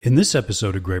In this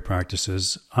episode of Great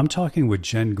Practices, I'm talking with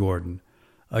Jen Gordon,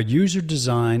 a user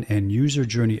design and user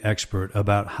journey expert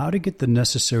about how to get the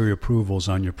necessary approvals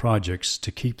on your projects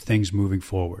to keep things moving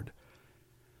forward.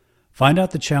 Find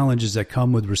out the challenges that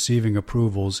come with receiving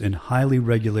approvals in highly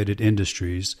regulated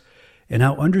industries and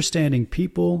how understanding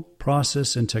people,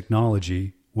 process, and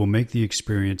technology will make the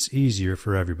experience easier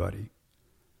for everybody.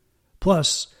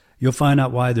 Plus, you'll find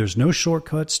out why there's no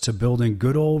shortcuts to building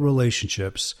good old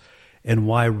relationships and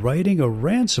why writing a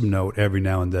ransom note every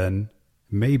now and then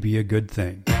may be a good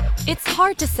thing. It's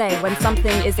hard to say when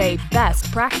something is a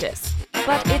best practice,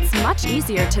 but it's much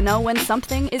easier to know when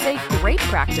something is a great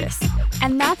practice.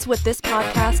 And that's what this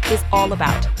podcast is all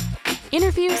about.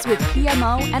 Interviews with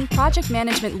PMO and project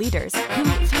management leaders who,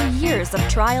 through years of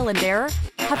trial and error,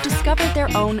 have discovered their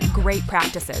own great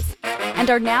practices and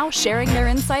are now sharing their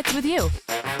insights with you.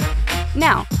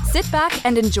 Now, sit back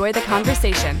and enjoy the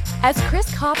conversation as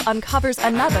Chris Kopp uncovers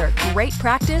another great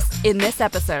practice in this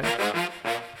episode.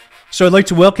 So I'd like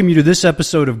to welcome you to this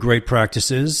episode of Great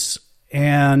Practices.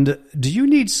 And do you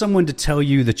need someone to tell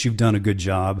you that you've done a good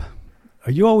job?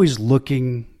 Are you always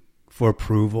looking for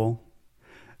approval?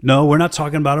 No, we're not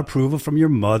talking about approval from your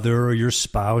mother or your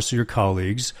spouse or your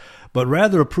colleagues, but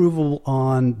rather approval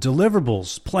on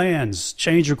deliverables, plans,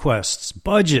 change requests,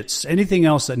 budgets, anything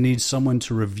else that needs someone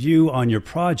to review on your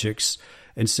projects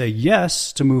and say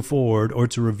yes to move forward, or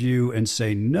to review and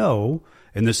say no,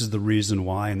 and this is the reason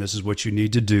why, and this is what you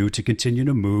need to do to continue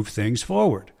to move things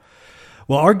forward.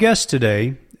 Well, our guest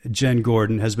today, Jen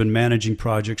Gordon, has been managing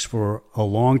projects for a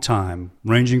long time,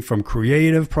 ranging from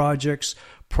creative projects,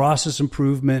 process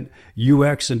improvement,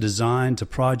 UX and design, to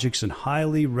projects in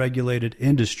highly regulated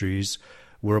industries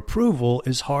where approval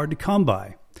is hard to come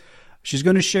by. She's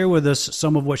going to share with us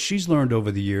some of what she's learned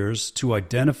over the years to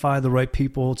identify the right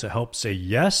people to help say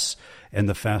yes and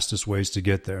the fastest ways to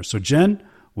get there. So Jen,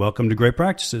 welcome to Great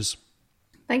Practices.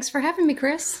 Thanks for having me,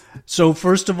 Chris. So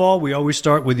first of all, we always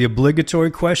start with the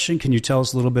obligatory question. Can you tell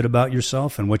us a little bit about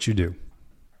yourself and what you do?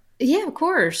 Yeah, of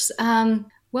course.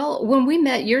 Well, when we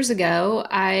met years ago,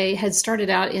 I had started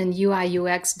out in UI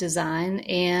UX design,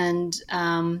 and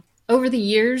over the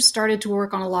years started to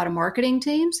work on a lot of marketing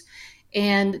teams.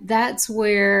 And that's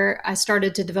where I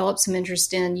started to develop some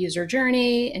interest in user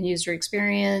journey and user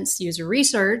experience, user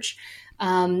research,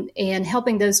 and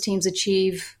helping those teams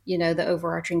achieve, the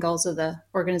overarching goals of the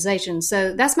organization.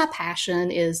 So that's my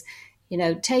passion is,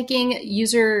 taking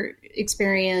user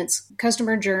experience,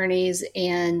 customer journeys,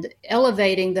 and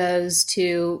elevating those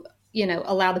to,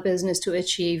 allow the business to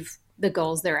achieve the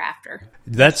goals thereafter.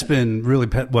 That's been really,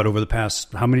 over the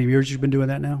past, how many years you've been doing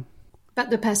that now?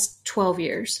 About the past 12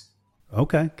 years.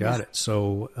 Okay, got it.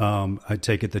 So I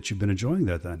take it that you've been enjoying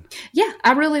that then. Yeah,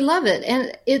 I really love it.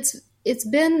 And it's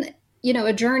been,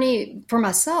 a journey for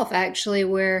myself, actually,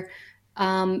 where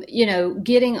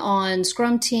getting on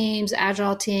Scrum teams,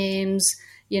 Agile teams,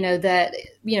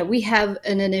 we have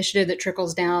an initiative that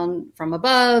trickles down from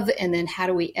above, and then how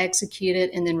do we execute it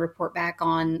and then report back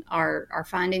on our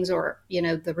findings or,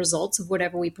 the results of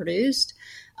whatever we produced.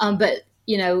 But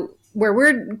where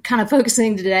we're kind of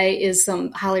focusing today is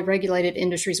some highly regulated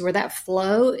industries where that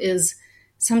flow is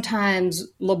sometimes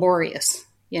laborious,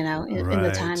 in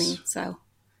the timing. So.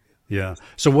 Yeah.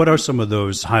 So what are some of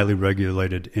those highly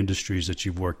regulated industries that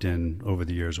you've worked in over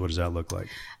the years? What does that look like?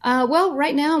 Well,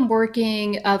 right now I'm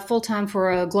working full-time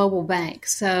for a global bank.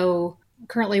 So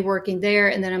currently working there.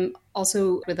 And then I'm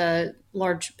also with a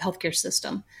large healthcare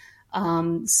system.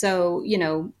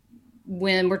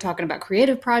 When we're talking about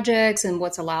creative projects and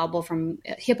what's allowable from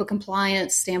a HIPAA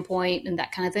compliance standpoint and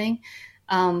that kind of thing,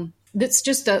 that's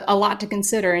just a lot to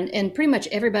consider. And pretty much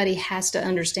everybody has to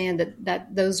understand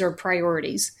that those are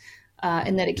priorities.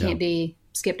 And that it can't be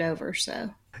skipped over.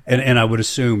 So, and I would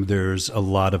assume there's a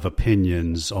lot of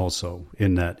opinions also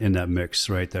in that mix,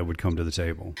 right? That would come to the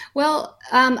table. Well,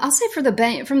 I'll say from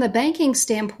the banking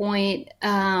standpoint,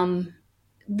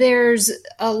 there's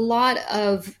a lot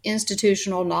of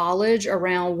institutional knowledge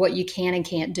around what you can and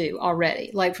can't do already,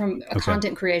 like from a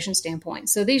content creation standpoint.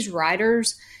 So these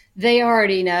writers, they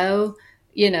already know,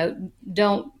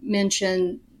 don't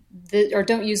mention or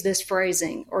don't use this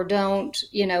phrasing, or don't,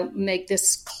 make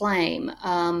this claim.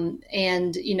 And,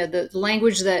 the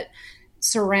language that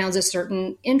surrounds a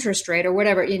certain interest rate or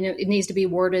whatever, it needs to be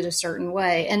worded a certain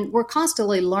way. And we're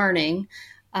constantly learning.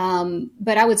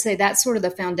 But I would say that's sort of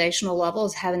the foundational level,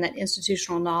 is having that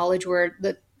institutional knowledge where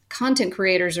the content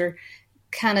creators are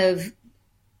kind of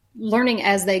learning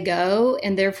as they go,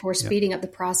 and therefore speeding up the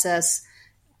process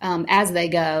as they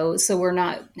go, so we're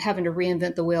not having to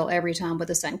reinvent the wheel every time with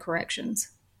the same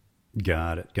corrections.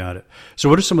 Got it. Got it. So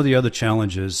what are some of the other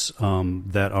challenges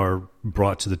that are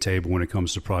brought to the table when it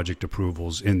comes to project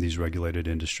approvals in these regulated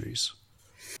industries?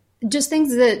 Just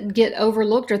things that get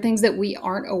overlooked or things that we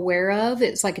aren't aware of.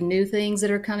 It's like new things that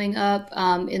are coming up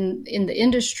in the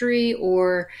industry,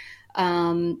 or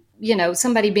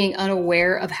somebody being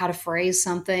unaware of how to phrase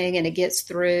something and it gets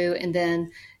through, and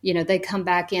then they come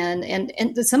back in,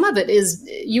 and some of it is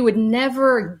you would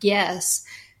never guess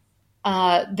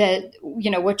that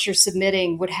what you're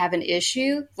submitting would have an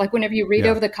issue. Like whenever you read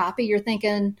over the copy, you're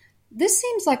thinking, this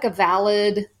seems like a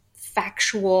valid,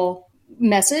 factual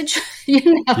message,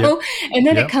 and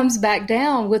then it comes back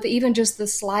down with even just the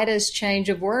slightest change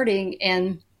of wording.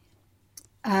 And,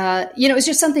 it's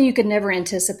just something you could never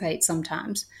anticipate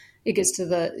sometimes. It gets to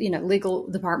the, legal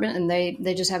department, and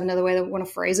they just have another way they want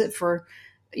to phrase it for,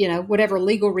 whatever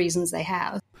legal reasons they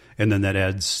have. And then that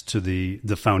adds to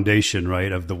the foundation,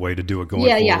 right, of the way to do it going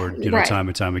forward, right. Time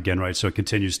and time again, right? So it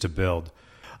continues to build.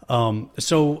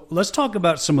 So let's talk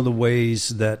about some of the ways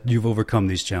that you've overcome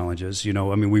these challenges.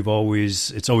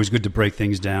 It's always good to break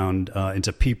things down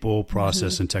into people,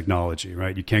 process, and technology,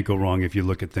 right? You can't go wrong if you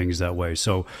look at things that way.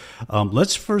 So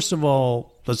let's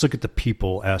look at the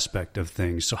people aspect of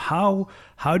things. So how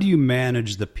do you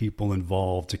manage the people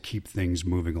involved to keep things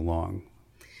moving along?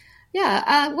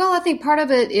 Yeah, well, I think part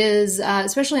of it is,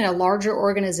 especially in a larger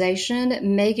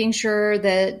organization, making sure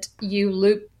that you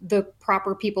loop the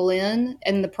proper people in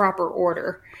the proper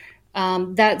order.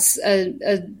 That's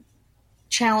a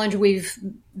challenge we've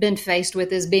been faced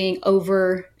with, is being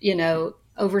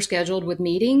overscheduled with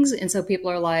meetings. And so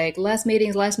people are like, less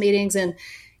meetings. And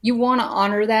you want to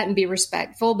honor that and be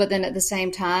respectful. But then at the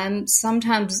same time,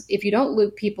 sometimes if you don't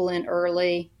loop people in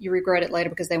early, you regret it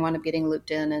later because they wind up getting looped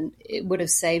in, and it would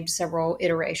have saved several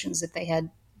iterations if they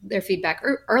had their feedback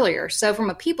earlier. So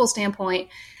from a people standpoint,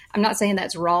 I'm not saying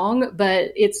that's wrong,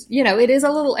 but it's, it is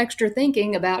a little extra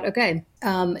thinking about, okay,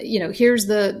 here's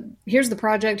the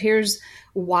project, here's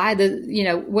why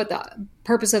what the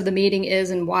purpose of the meeting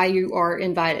is and why you are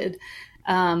invited.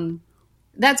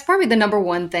 That's probably the number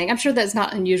one thing. I'm sure that's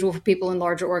not unusual for people in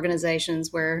larger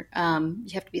organizations where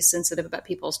you have to be sensitive about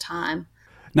people's time.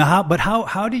 Now,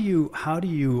 how do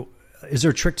you, is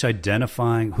there a trick to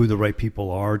identifying who the right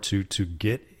people are to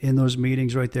get in those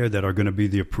meetings right there that are going to be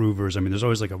the approvers? I mean, there's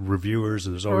always like reviewers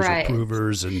and there's always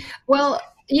approvers. Well,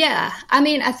 yeah. I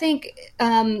mean, I think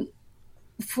for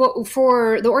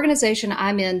the organization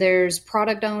I'm in, there's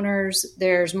product owners,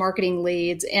 there's marketing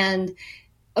leads, and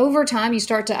over time, you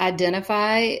start to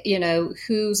identify,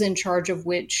 who's in charge of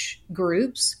which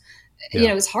groups.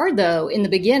 Yeah. It's hard, though, in the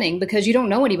beginning because you don't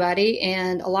know anybody.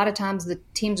 And a lot of times the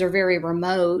teams are very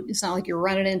remote. It's not like you're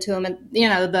running into them at,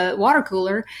 the water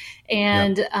cooler.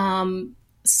 And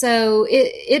so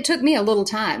it took me a little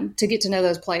time to get to know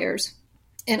those players,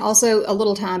 and also a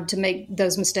little time to make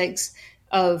those mistakes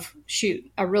of, shoot,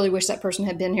 I really wish that person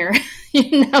had been here,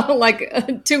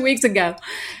 like 2 weeks ago.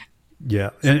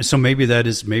 Yeah. And so maybe that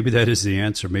is the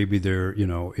answer. Maybe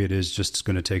it is just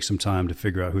going to take some time to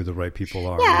figure out who the right people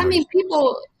are. Yeah. I mean,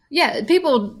 people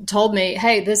told me,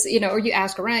 hey, this, or you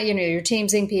ask around, your team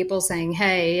seeing people saying,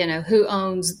 hey, who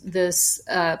owns this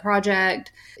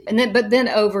project? But then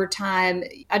over time,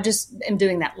 I just am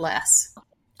doing that less.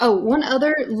 Oh, one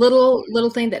other little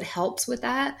thing that helps with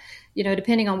that,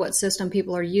 depending on what system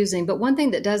people are using. But one thing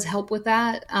that does help with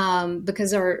that,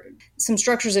 because some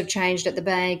structures have changed at the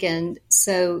bank, and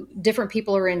so different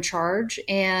people are in charge.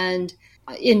 And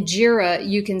in Jira,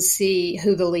 you can see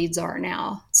who the leads are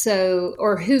now,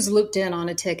 or who's looped in on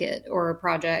a ticket or a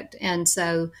project. And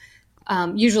so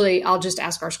usually I'll just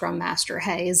ask our Scrum Master,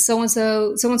 hey, is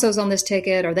so-and-so's on this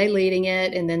ticket? Are they leading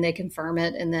it? And then they confirm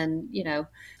it. And then,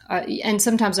 and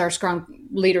sometimes our Scrum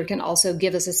leader can also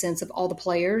give us a sense of all the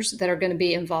players that are going to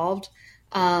be involved.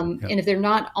 And if they're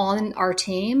not on our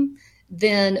team,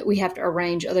 then we have to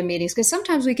arrange other meetings, because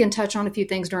sometimes we can touch on a few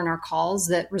things during our calls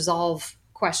that resolve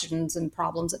questions and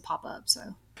problems that pop up. So,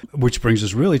 which brings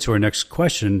us really to our next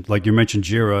question. Like you mentioned,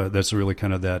 Jira, that's really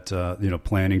kind of that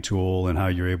planning tool and how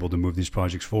you're able to move these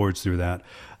projects forwards through that.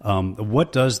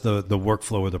 What does the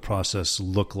workflow or the process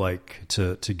look like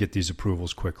to get these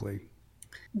approvals quickly?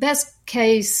 Best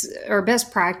case or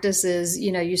best practice is,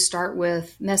 you start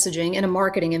with messaging in a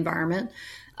marketing environment.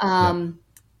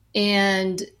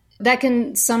 And that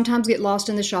can sometimes get lost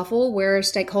in the shuffle where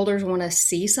stakeholders want to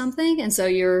see something. And so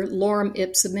you're lorem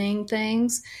ipsuming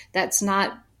things. That's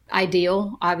not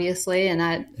ideal, obviously.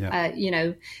 And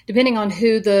depending on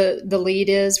who the lead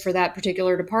is for that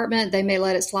particular department, they may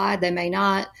let it slide, they may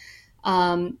not.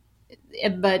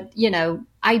 But,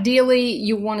 ideally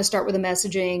you want to start with the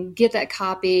messaging, get that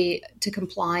copy to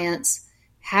compliance,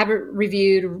 have it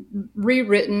reviewed,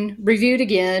 rewritten, reviewed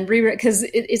again, rewritten, because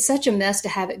it's such a mess to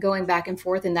have it going back and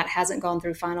forth, and that hasn't gone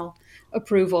through final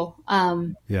approval.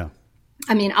 Yeah.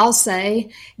 I mean, I'll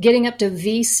say getting up to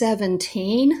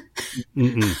V17,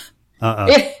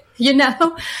 you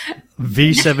know,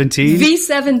 V17,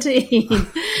 V17.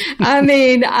 I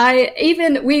mean,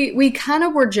 we kind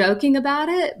of were joking about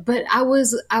it, but I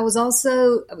was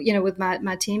also, you know, with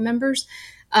my team members.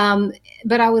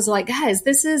 But I was like, guys,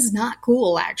 this is not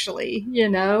cool, actually. You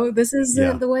know, this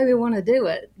isn't the way we want to do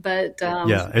it. But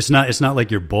it's not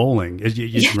like you're bowling,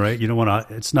 right? You don't want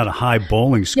to. It's not a high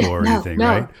bowling score or anything,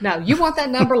 right? No, you want that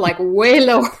number like way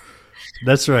lower.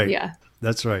 That's right. Yeah,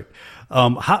 that's right.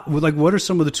 What are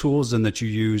some of the tools then that you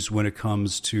use when it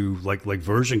comes to like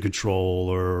version control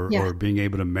or being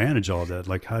able to manage all that?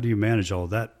 Like, how do you manage all of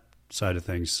that side of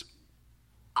things?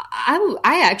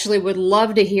 I actually would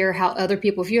love to hear how other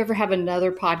people, if you ever have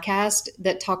another podcast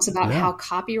that talks about how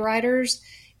copywriters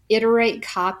iterate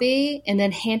copy and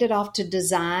then hand it off to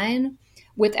design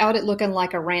without it looking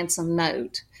like a ransom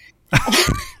note.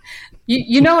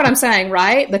 You know what I'm saying,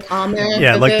 right? The comment,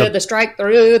 the strike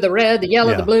through, the red, the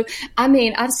yellow, the blue. I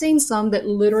mean, I've seen some that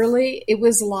literally it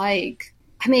was like,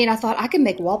 I mean, I thought I could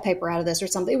make wallpaper out of this or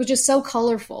something. It was just so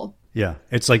colorful. Yeah,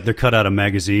 it's like they're cut out of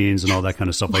magazines and all that kind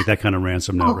of stuff, like that kind of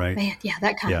ransom note, right? Man, yeah,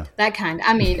 that kind.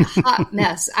 I mean, hot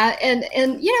mess. And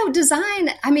you know, design.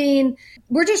 I mean,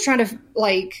 we're just trying to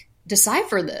like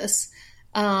decipher this.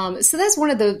 So that's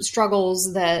one of the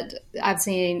struggles that I've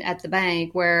seen at the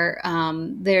bank, where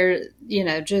there, you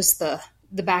know, just the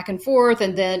back and forth,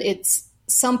 and then it's.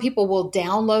 Some people will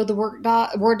download the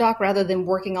Word doc rather than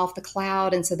working off the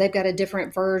cloud. And so they've got a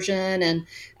different version. And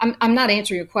I'm not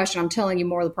answering your question. I'm telling you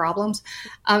more of the problems.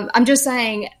 I'm just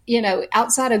saying, you know,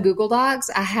 outside of Google Docs,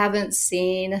 I haven't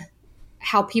seen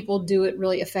how people do it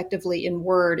really effectively in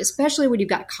Word, especially when you've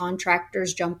got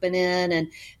contractors jumping in and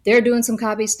they're doing some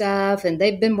copy stuff and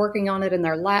they've been working on it in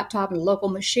their laptop and local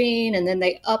machine. And then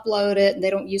they upload it and they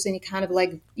don't use any kind of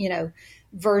like, you know,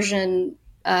 version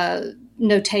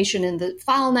notation in the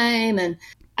file name. And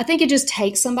I think it just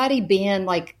takes somebody being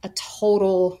like a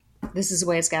total, this is the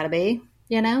way it's got to be,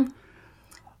 you know?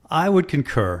 I would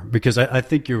concur, because I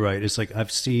think you're right. It's like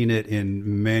I've seen it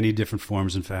in many different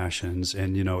forms and fashions.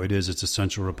 And, you know, it's a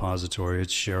central repository.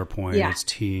 It's SharePoint, it's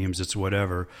Teams, it's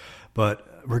whatever. But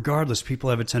regardless, people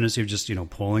have a tendency of just, you know,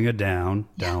 pulling it down,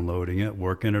 downloading it,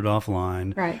 working it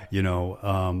offline. Right. You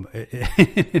know,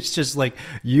 it's just like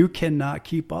you cannot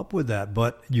keep up with that,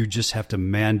 but you just have to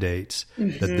mandate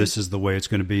that this is the way it's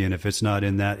going to be. And if it's not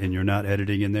in that and you're not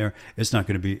editing in there, it's not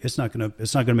going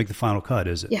to make the final cut,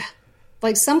 is it? Yeah.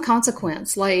 Like some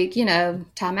consequence, like, you know,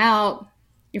 timeout,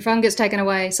 your phone gets taken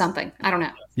away, something. I don't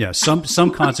know. Yeah, some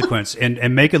consequence,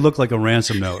 and make it look like a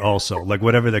ransom note also, like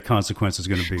whatever the consequence is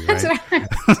going to be, right? That's right.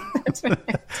 That's right.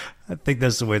 I think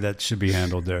that's the way that should be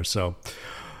handled there. So,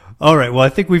 all right. Well, I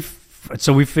think we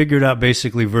figured out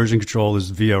basically version control is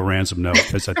via ransom note.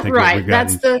 That's, I think, right.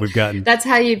 we've gotten. That's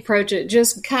how you approach it.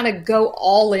 Just kind of go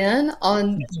all in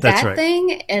on that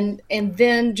thing, and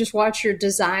then just watch your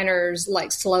designers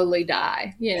like slowly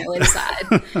die, you know,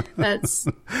 inside. That's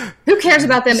who cares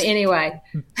about them anyway.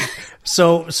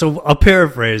 So I'll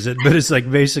paraphrase it, but it's like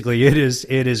basically it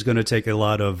is going to take a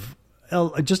lot of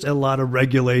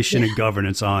regulation and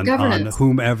governance on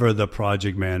whomever the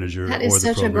project manager or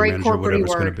the program manager, whatever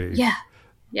it's going to be. Yeah.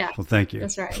 Yeah. Well, thank you.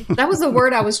 That's right. That was the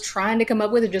word I was trying to come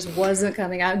up with. It just wasn't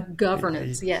coming out.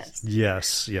 Governance. Yes.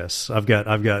 Yes. I've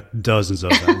got dozens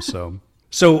of them.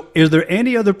 So is there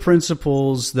any other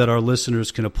principles that our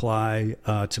listeners can apply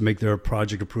to make their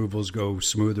project approvals go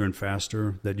smoother and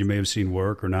faster that you may have seen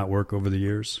work or not work over the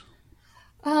years?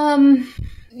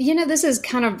 You know, this is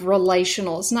kind of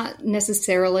relational. It's not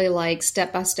necessarily like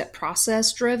step-by-step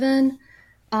process driven.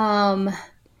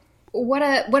 What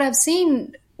I've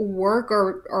seen work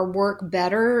or work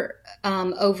better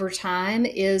over time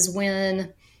is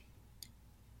when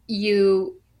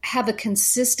you have a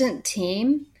consistent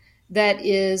team that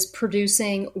is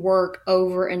producing work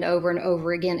over and over and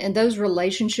over again. And those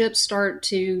relationships start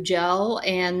to gel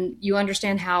and you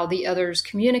understand how the others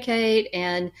communicate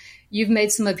and you've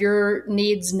made some of your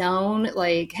needs known.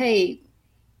 Like, hey,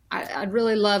 I'd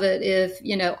really love it if,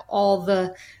 you know, all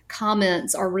the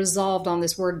comments are resolved on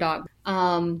this Word doc.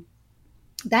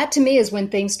 That to me is when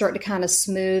things start to kind of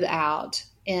smooth out.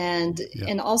 And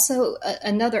also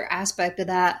another aspect of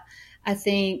that, I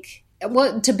think,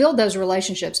 well, to build those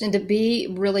relationships and to be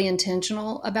really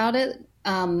intentional about it,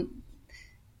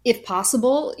 if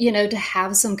possible, you know, to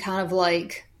have some kind of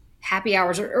like happy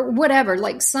hours or whatever,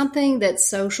 like something that's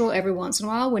social every once in a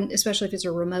while, when, especially if it's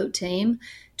a remote team,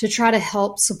 to try to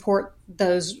help support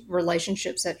those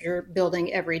relationships that you're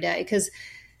building every day. Because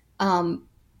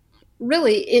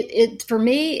really, it for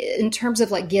me, in terms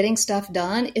of like getting stuff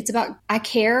done, it's about, I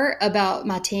care about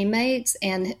my teammates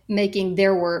and making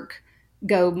their work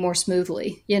go more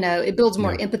smoothly. It builds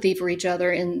more empathy for each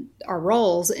other in our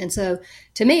roles. And so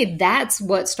to me, that's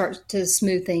what starts to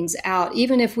smooth things out.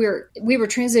 Even if we were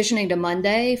transitioning to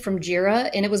Monday from Jira,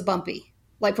 and it was bumpy,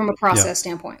 like from a process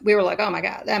standpoint, we were like, oh my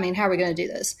God, I mean, how are we going to do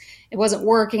this? It wasn't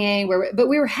working, but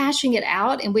we were hashing it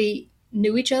out, and we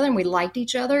knew each other and we liked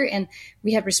each other and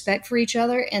we had respect for each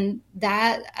other. And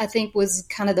that, I think, was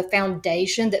kind of the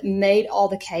foundation that made all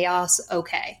the chaos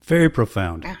okay. Very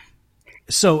profound. Yeah.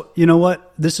 So, you know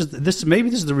what? Maybe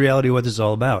this is the reality of what this is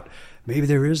all about. Maybe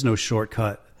there is no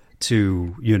shortcut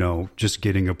to, just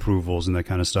getting approvals and that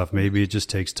kind of stuff. Maybe it just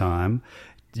takes time.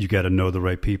 You got to know the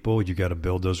right people. You got to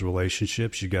build those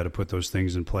relationships. You got to put those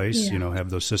things in place, have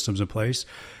those systems in place.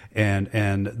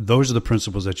 And those are the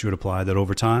principles that you would apply, that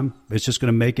over time, it's just going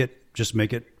to make it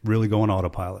really go on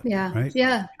autopilot. Yeah. Right?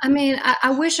 Yeah. I mean,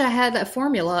 I wish I had a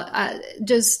formula.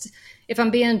 If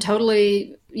I'm being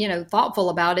totally, thoughtful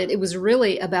about it, it was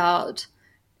really about,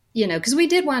 because we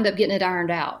did wind up getting it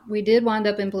ironed out. We did wind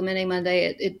up implementing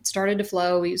Monday. It started to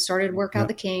flow. We started to work out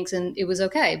the kinks, and it was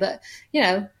okay. But,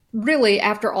 really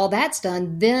after all that's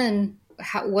done, then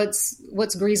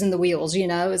what's greasing the wheels,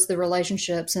 it's the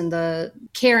relationships and the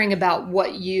caring about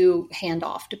what you hand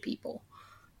off to people.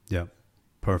 Yeah.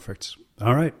 Perfect.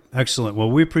 All right. Excellent.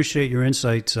 Well, we appreciate your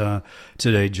insight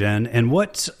today, Jen. And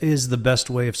what is the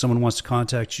best way if someone wants to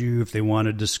contact you, if they want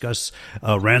to discuss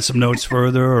ransom notes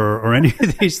further or any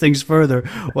of these things further,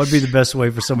 what would be the best way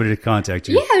for somebody to contact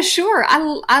you? Yeah, sure.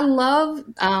 I love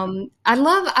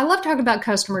talking about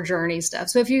customer journey stuff.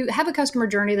 So if you have a customer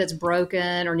journey that's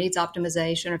broken or needs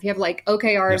optimization, or if you have like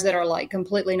OKRs that are like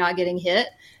completely not getting hit,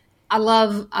 I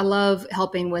love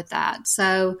helping with that.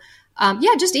 So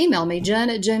just email me,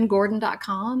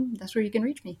 jen@jengordon.com. That's where you can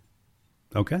reach me.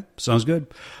 Okay. Sounds good.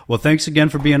 Well, thanks again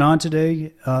for being on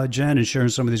today, Jen, and sharing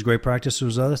some of these great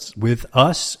practices with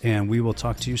us. And we will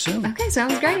talk to you soon. Okay.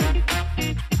 Sounds great.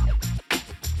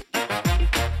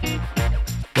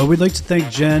 Well, we'd like to thank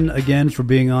Jen again for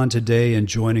being on today and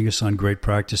joining us on Great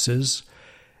Practices.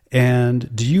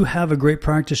 And do you have a great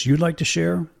practice you'd like to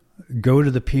share? Go to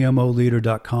the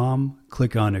PMOleader.com,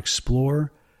 click on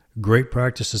Explore, Great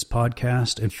Practices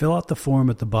Podcast, and fill out the form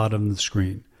at the bottom of the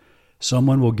screen.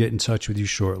 Someone will get in touch with you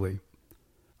shortly.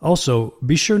 Also,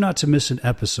 be sure not to miss an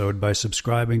episode by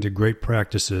subscribing to Great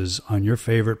Practices on your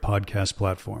favorite podcast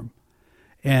platform.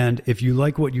 And if you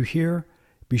like what you hear,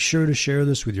 be sure to share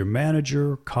this with your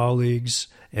manager, colleagues,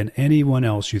 and anyone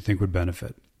else you think would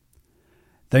benefit.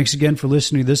 Thanks again for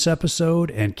listening to this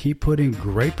episode, and keep putting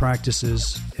great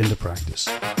practices into practice.